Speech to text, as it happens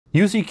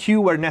Use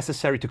EQ where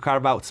necessary to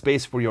carve out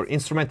space for your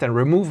instrument and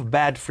remove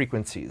bad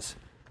frequencies.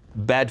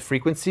 Bad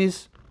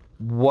frequencies?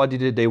 What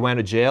did they went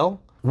to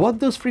jail? What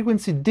those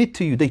frequencies did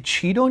to you? They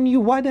cheat on you?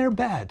 Why they're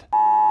bad?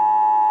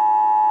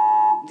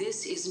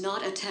 This is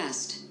not a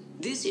test.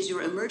 This is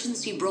your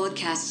emergency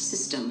broadcast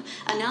system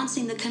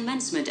announcing the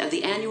commencement of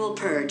the annual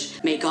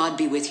purge. May God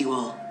be with you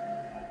all.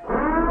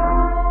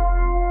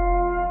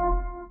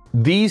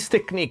 These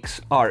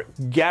techniques are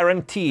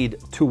guaranteed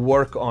to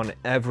work on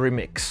every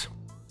mix.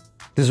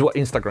 This is what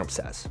Instagram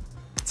says.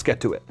 Let's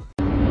get to it.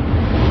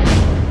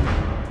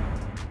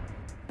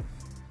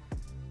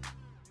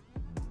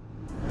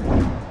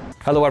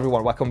 Hello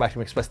everyone, welcome back to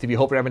MixbusTV.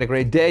 Hope you're having a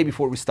great day.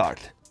 Before we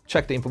start,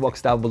 check the info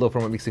box down below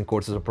for my mixing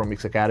courses on Pro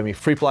Mix Academy,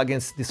 free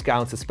plugins,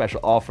 discounts, and special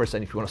offers.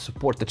 And if you want to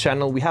support the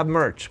channel, we have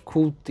merch,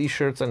 cool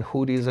t-shirts and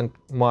hoodies and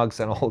mugs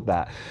and all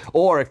that.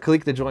 Or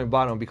click the join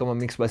button, become a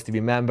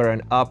MixbusTV member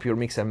and up your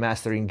mix and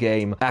mastering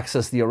game.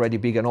 Access the already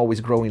big and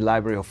always growing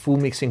library of full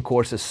mixing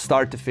courses,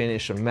 start to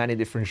finish on many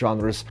different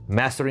genres,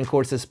 mastering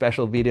courses,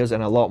 special videos,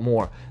 and a lot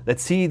more.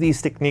 Let's see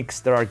these techniques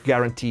that are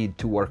guaranteed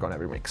to work on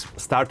every mix.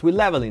 Start with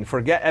leveling,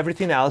 forget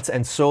everything else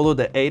and solo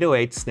the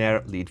 808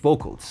 snare lead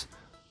vocals.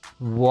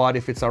 What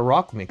if it's a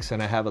rock mix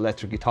and I have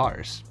electric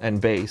guitars and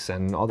bass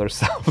and other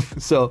stuff?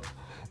 So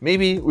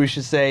maybe we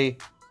should say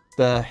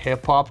the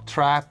hip-hop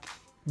trap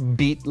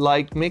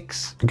beat-like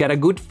mix. Get a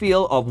good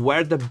feel of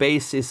where the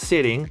bass is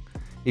sitting.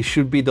 It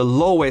should be the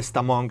lowest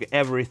among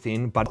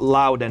everything, but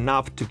loud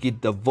enough to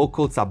give the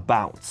vocals a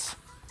bounce.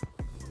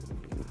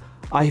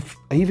 I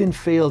even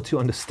fail to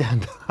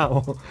understand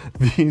how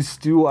these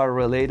two are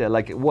related.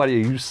 Like, what are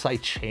you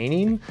side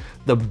chaining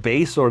the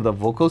bass or the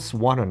vocals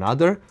one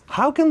another?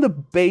 How can the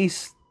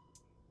bass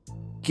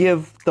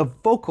give the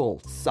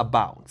vocals a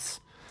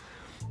bounce?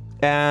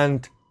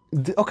 And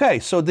okay,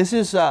 so this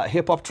is a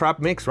hip hop trap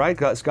mix, right?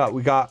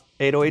 We got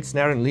 808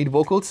 snare and lead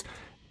vocals,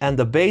 and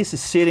the bass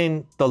is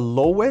sitting the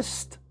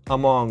lowest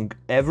among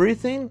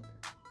everything.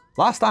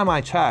 Last time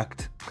I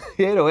checked,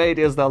 808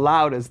 is the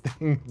loudest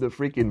thing in the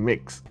freaking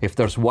mix. If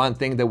there's one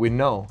thing that we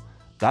know,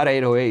 that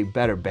 808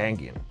 better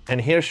banging. And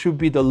here should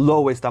be the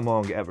lowest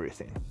among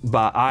everything.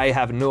 But I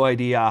have no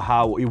idea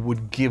how it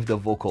would give the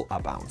vocal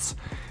a bounce.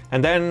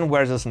 And then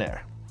where's the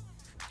snare?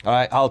 All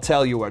right, I'll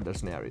tell you where the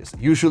snare is.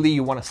 Usually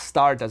you want to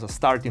start as a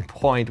starting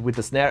point with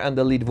the snare and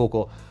the lead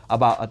vocal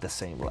about at the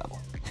same level.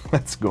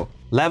 Let's go.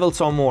 Level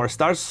some more.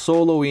 Start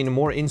soloing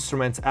more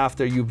instruments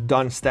after you've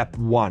done step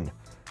one.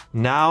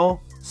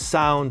 Now,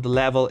 sound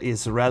level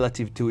is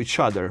relative to each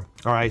other.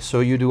 All right, so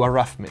you do a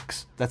rough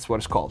mix. That's what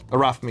it's called, a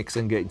rough mix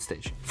in gain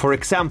stage. For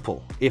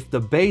example, if the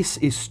bass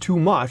is too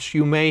much,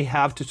 you may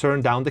have to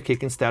turn down the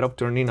kick instead of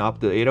turning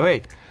up the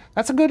 808.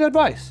 That's a good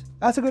advice.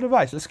 That's a good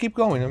advice. Let's keep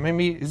going, and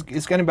maybe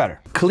it's getting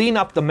better. Clean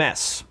up the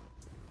mess.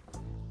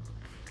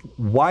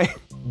 Why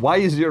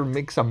is your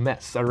mix a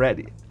mess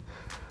already?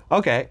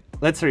 Okay,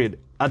 let's read.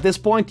 At this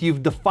point,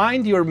 you've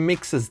defined your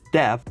mix's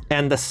depth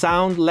and the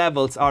sound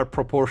levels are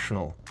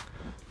proportional.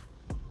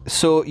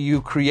 So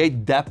you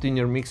create depth in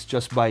your mix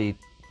just by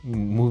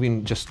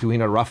just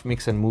doing a rough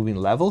mix and moving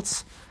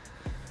levels?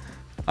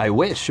 I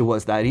wish it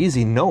was that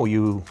easy. No,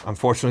 you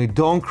unfortunately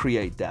don't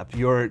create depth.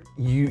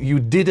 You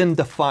didn't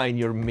define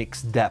your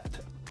mix depth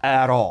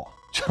at all,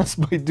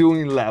 just by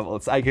doing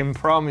levels. I can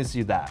promise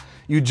you that.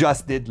 You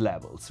just did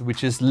levels,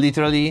 which is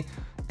literally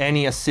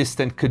any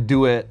assistant could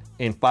do it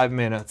in 5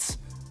 minutes,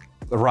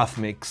 rough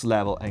mix,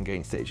 level, and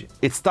gain staging.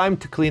 It's time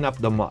to clean up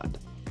the mud.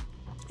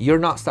 You're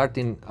not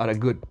starting at a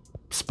good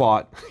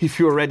spot. If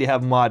you already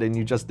have mud and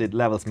you just did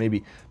levels,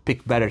 maybe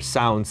pick better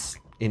sounds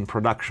in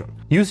production.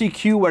 Use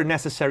EQ where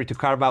necessary to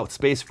carve out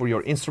space for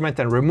your instrument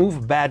and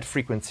remove bad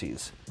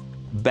frequencies.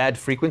 Bad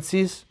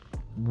frequencies?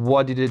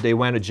 What did they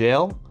went to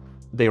jail?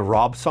 They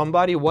robbed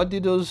somebody? What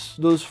did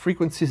those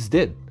frequencies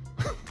did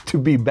to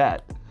be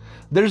bad?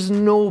 There's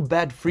no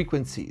bad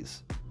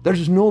frequencies.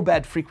 There's no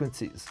bad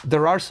frequencies.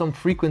 There are some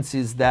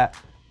frequencies that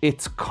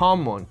it's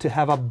common to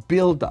have a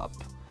buildup,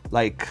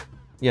 like,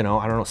 you know,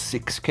 I don't know,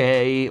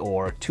 6K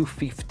or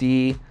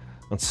 250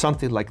 and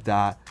something like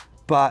that.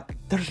 But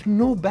there's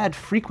no bad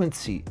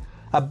frequency.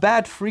 A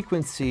bad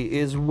frequency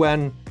is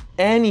when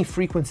any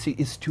frequency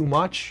is too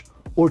much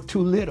or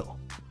too little.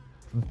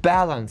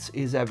 Balance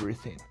is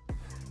everything.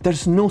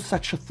 There's no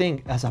such a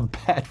thing as a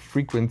bad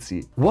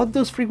frequency. What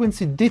those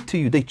frequencies did to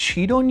you, they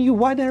cheat on you?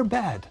 Why they're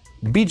bad?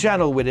 Be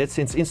gentle with it,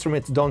 since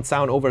instruments don't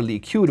sound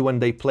overly EQ'd when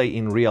they play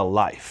in real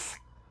life.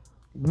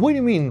 What do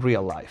you mean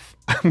real life?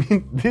 I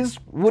mean, this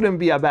wouldn't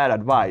be a bad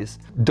advice.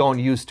 Don't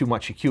use too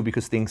much EQ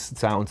because things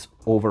sound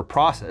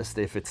over-processed.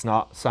 If it's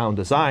not sound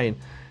design,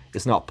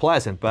 it's not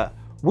pleasant. But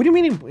what do you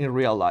mean in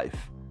real life?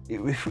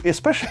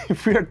 Especially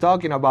if we're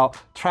talking about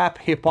trap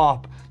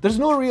hip-hop, there's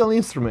no real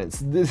instruments.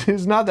 This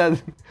is not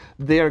that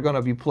they are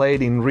gonna be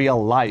played in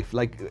real life.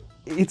 Like,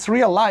 it's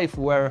real life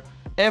where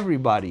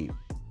everybody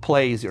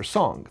plays your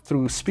song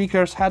through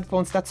speakers,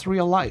 headphones. That's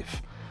real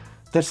life.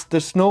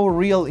 There's no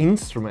real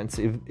instruments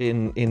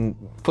in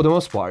for the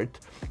most part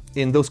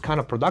in those kind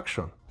of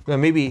production.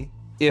 Maybe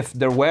if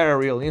there were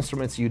real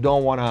instruments, you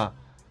don't want to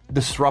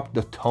disrupt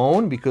the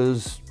tone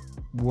because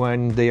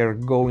when they are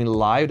going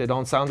live, they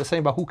don't sound the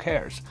same, but who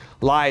cares?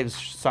 Lives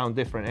sound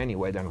different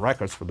anyway than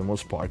records for the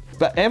most part.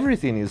 But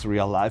everything is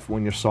real life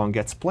when your song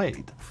gets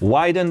played.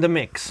 Widen the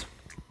mix.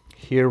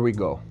 Here we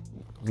go.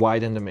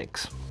 Widen the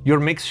mix. Your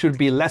mix should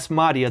be less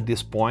muddy at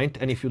this point,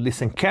 and if you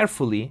listen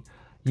carefully,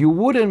 you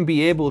wouldn't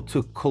be able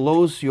to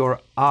close your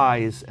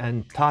eyes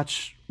and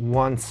touch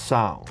one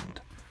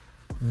sound.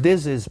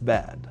 This is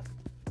bad.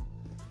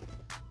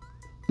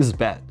 This is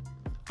bad.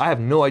 I have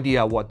no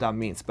idea what that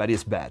means, but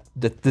it's bad.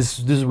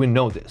 We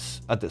know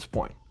this at this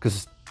point,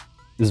 because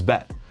it's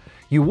bad.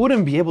 You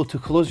wouldn't be able to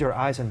close your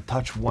eyes and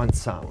touch one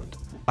sound.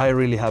 I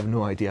really have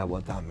no idea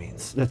what that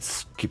means.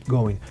 Let's keep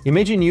going.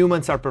 Imagine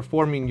humans are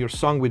performing your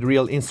song with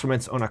real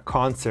instruments on a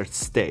concert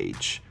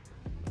stage,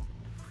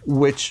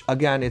 which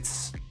again,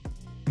 it's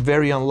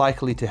very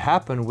unlikely to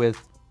happen with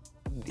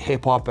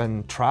hip hop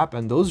and trap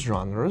and those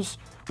genres,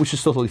 which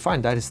is totally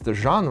fine. That is the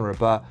genre,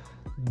 but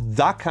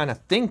that kind of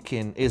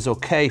thinking is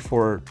okay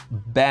for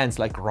bands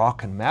like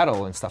rock and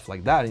metal and stuff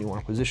like that, and you want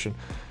to position.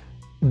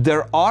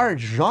 There are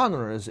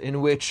genres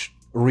in which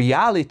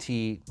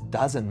reality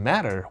doesn't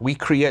matter. We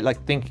create,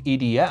 like, think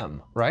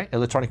EDM, right?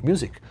 Electronic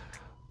music.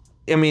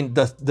 I mean,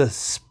 the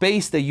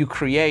space that you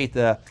create,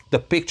 the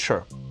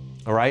picture,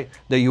 all right,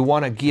 that you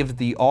want to give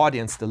the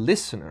audience, the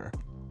listener,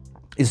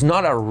 is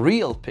not a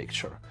real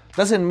picture.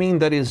 Doesn't mean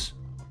that is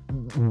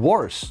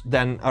worse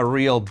than a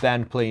real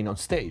band playing on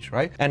stage,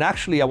 right? And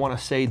actually, I want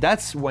to say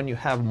that's when you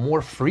have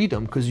more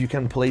freedom, because you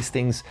can place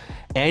things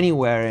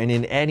anywhere and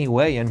in any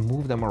way and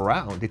move them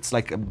around. It's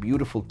like a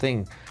beautiful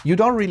thing. You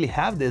don't really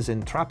have this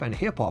in trap and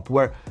hip hop,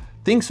 where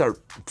things are,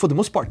 for the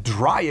most part,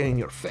 dry in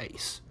your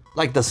face.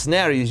 Like the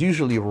snare is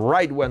usually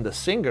right when the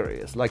singer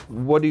is. Like,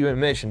 what do you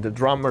imagine? The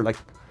drummer like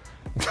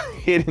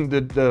hitting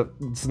the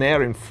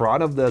snare in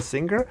front of the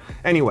singer?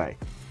 Anyway,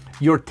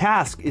 your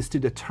task is to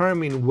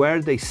determine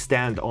where they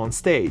stand on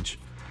stage.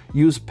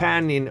 Use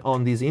panning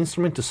on these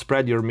instruments to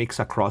spread your mix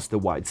across the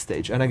wide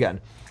stage. And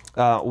again,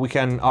 we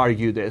can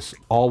argue this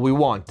all we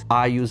want.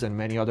 I use, and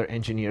many other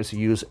engineers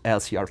use,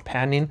 LCR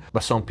panning,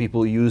 but some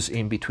people use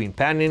in-between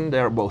panning.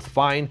 They're both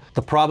fine.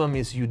 The problem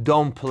is you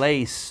don't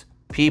place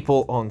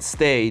people on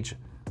stage,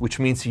 which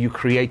means you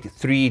create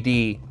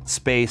 3D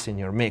space in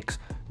your mix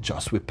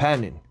just with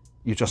panning.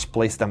 You just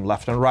place them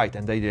left and right,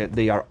 and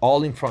they are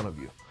all in front of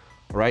you.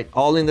 Right?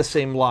 All in the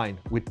same line.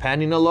 With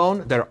panning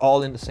alone, they're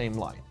all in the same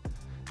line.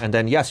 And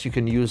then yes, you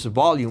can use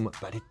volume,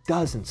 but it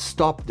doesn't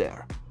stop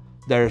there.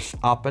 There's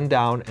up and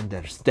down, and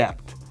there's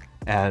depth.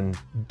 And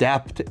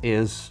depth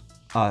is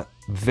a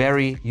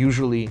very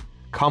usually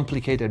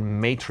complicated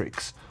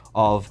matrix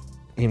of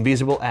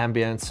invisible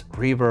ambience,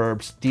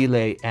 reverbs,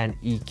 delay, and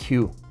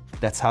EQ.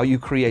 That's how you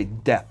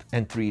create depth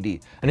and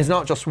 3D. And it's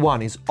not just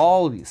one, it's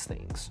all these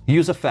things.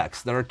 Use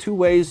effects. There are two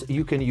ways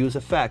you can use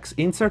effects,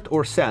 insert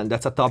or send.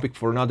 That's a topic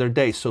for another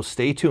day, so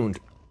stay tuned.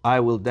 I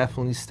will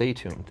definitely stay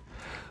tuned.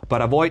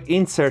 But avoid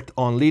insert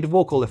on lead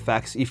vocal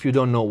effects if you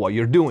don't know what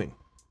you're doing.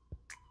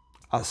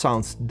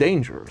 Sounds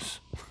dangerous.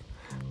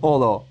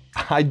 Although,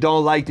 I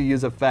don't like to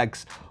use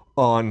effects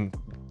on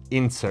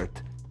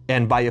insert.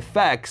 And by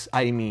effects,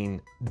 I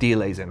mean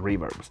delays and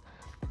reverbs.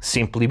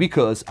 Simply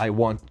because I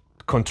want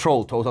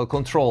control, total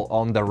control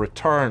on the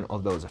return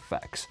of those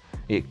effects.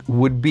 It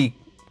would be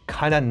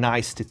kind of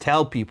nice to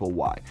tell people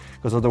why,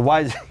 because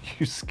otherwise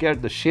you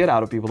scared the shit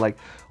out of people, like,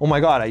 oh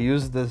my god, I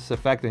used this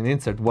effect in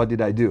insert, what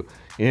did I do?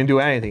 You didn't do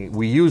anything.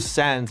 We use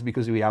sends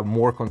because we have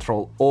more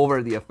control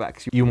over the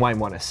effects. You might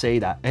want to say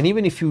that. And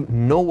even if you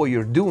know what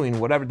you're doing,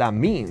 whatever that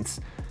means,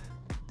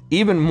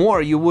 even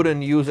more, you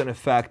wouldn't use an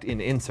effect in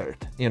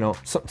insert. You know,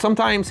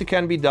 sometimes it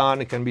can be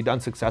done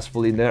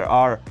successfully. There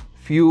are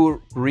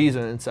few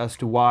reasons as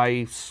to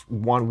why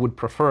one would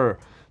prefer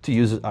to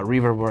use a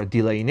reverb or a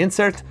delay in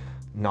insert.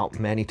 Not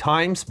many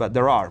times, but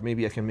there are.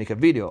 Maybe I can make a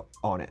video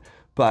on it.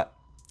 But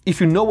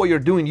if you know what you're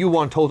doing, you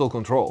want total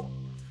control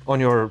on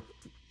your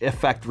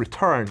effect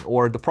return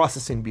or the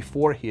processing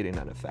before hitting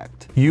an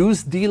effect.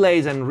 Use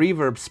delays and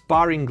reverb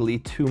sparingly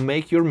to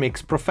make your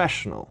mix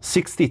professional.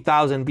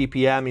 60,000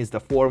 BPM is the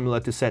formula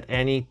to set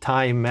any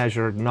time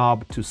measured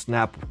knob to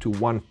snap to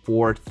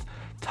 1/4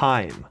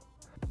 time.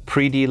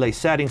 Pre-delay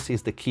settings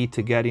is the key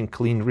to getting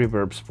clean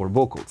reverbs for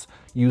vocals.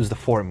 Use the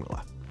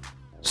formula.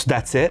 So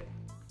that's it.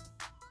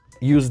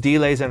 Use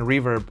delays and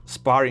reverb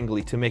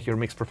sparingly to make your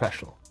mix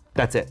professional.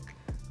 That's it.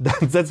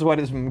 That's what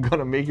is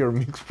gonna make your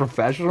mix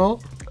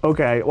professional?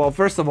 Okay, well,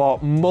 first of all,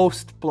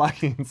 most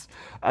plugins,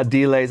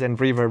 delays and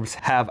reverbs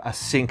have a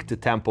sync to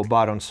tempo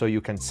button, so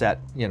you can set,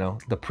 you know,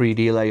 the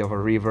pre-delay of a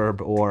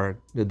reverb or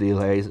the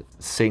delays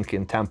sync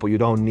in tempo. You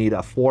don't need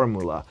a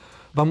formula.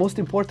 But most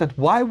important,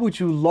 why would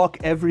you lock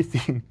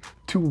everything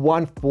to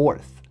 1/4?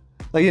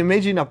 Like,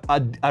 imagine a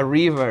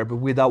reverb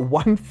with a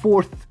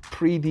 1/4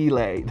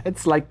 pre-delay.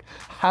 That's like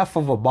half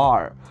of a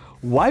bar.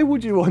 Why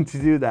would you want to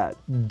do that?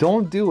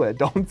 Don't do it.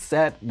 Don't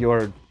set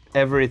your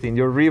everything,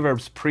 your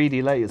reverb's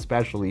pre-delay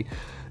especially,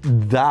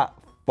 that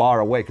far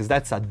away, because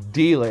that's a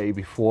delay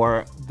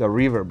before the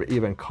reverb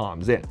even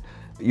comes in.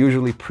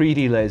 Usually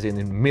pre-delays in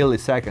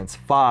milliseconds,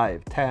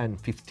 5, 10,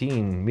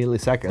 15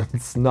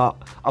 milliseconds, not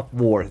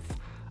 1/4.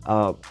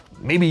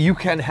 Maybe you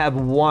can have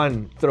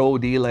one throw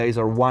delays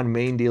or one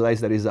main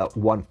delays that is a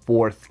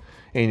 1/4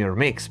 in your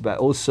mix, but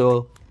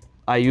also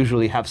I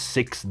usually have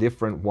 6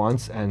 different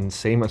ones, and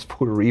same as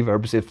for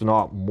reverbs, if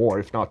not more,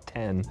 if not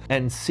 10.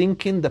 And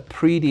syncing the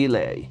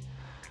pre-delay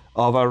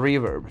of a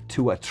reverb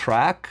to a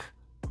track,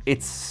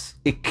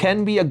 it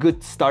can be a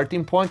good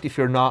starting point if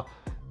you're not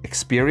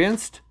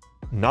experienced,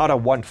 not a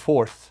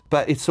 1/4,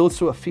 but it's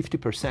also a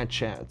 50%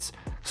 chance.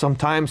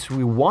 Sometimes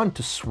we want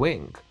to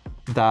swing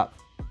that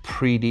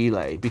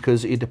pre-delay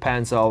because it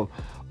depends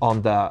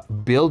on the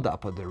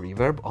build-up of the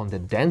reverb, on the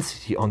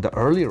density, on the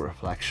early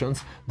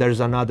reflections.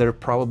 There's another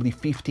probably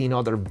 15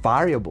 other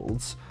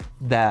variables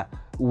that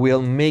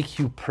will make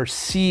you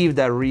perceive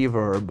that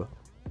reverb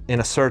in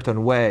a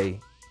certain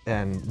way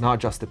and not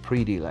just the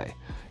pre-delay.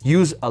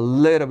 Use a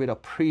little bit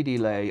of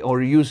pre-delay,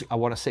 or use, I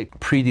want to say,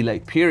 pre-delay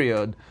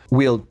period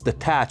will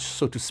detach,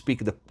 so to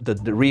speak, the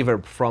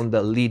reverb from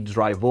the lead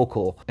dry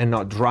vocal and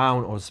not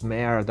drown or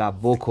smear that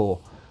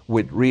vocal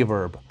with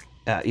reverb,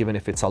 even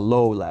if it's a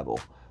low level.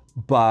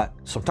 But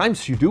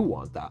sometimes you do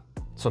want that.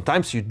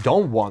 Sometimes you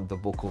don't want the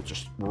vocal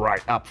just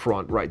right up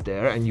front, right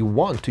there, and you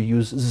want to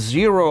use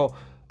 0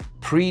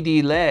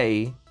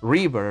 pre-delay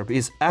reverb.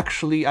 Is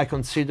actually, I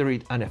consider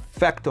it an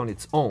effect on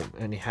its own,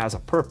 and it has a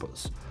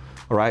purpose.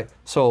 All right,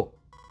 so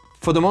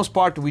for the most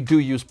part, we do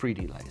use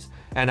pre-delays.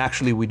 And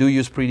actually, we do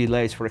use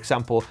pre-delays, for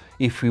example,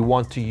 if we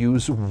want to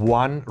use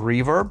one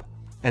reverb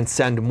and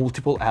send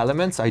multiple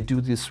elements. I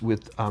do this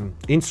with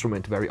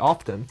instrument very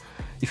often.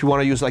 If you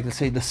want to use, like, let's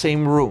say, the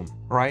same room,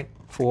 right,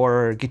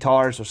 for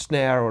guitars or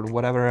snare or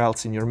whatever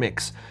else in your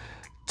mix,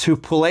 to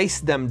place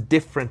them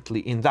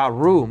differently in that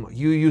room,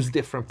 you use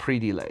different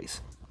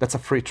pre-delays. That's a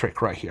free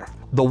trick right here.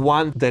 The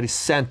one that is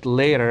sent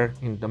later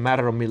in a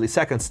matter of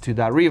milliseconds to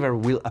that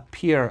reverb will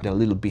appear a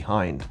little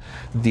behind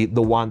the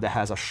one that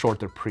has a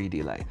shorter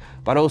pre-delay.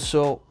 But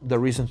also the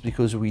reasons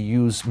because we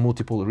use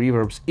multiple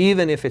reverbs,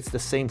 even if it's the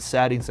same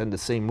settings and the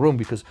same room,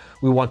 because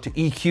we want to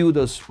EQ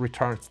those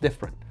returns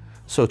different.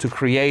 So to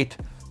create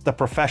the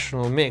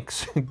professional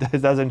mix,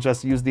 it doesn't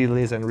just use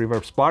delays and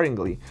reverb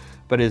sparingly,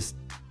 but is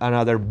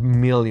another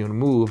million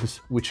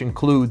moves, which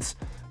includes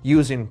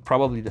using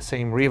probably the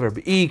same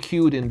reverb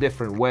EQ'd in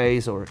different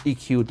ways, or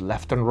EQ'd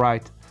left and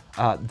right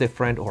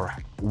different, or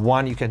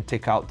one you can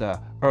take out the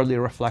early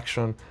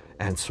reflection,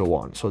 and so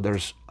on. So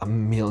there's a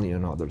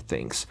million other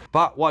things.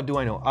 But what do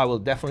I know? I will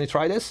definitely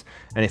try this,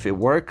 and if it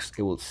works,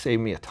 it will save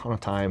me a ton of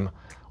time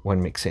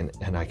when mixing,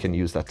 and I can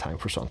use that time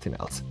for something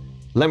else.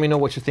 Let me know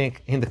what you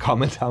think in the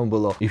comment down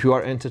below. If you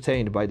are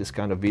entertained by this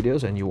kind of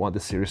videos and you want the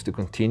series to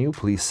continue,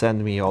 please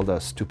send me all the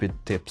stupid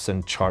tips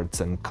and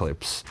charts and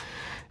clips,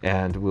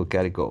 and we'll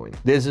get it going.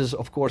 This is,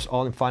 of course,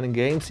 all in fun and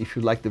games. If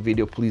you like the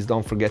video, please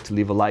don't forget to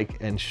leave a like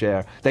and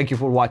share. Thank you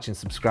for watching.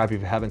 Subscribe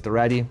if you haven't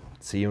already.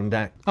 See you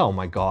next. Oh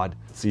my God.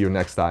 See you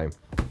next time.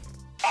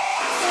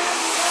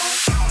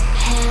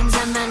 Hands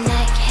on my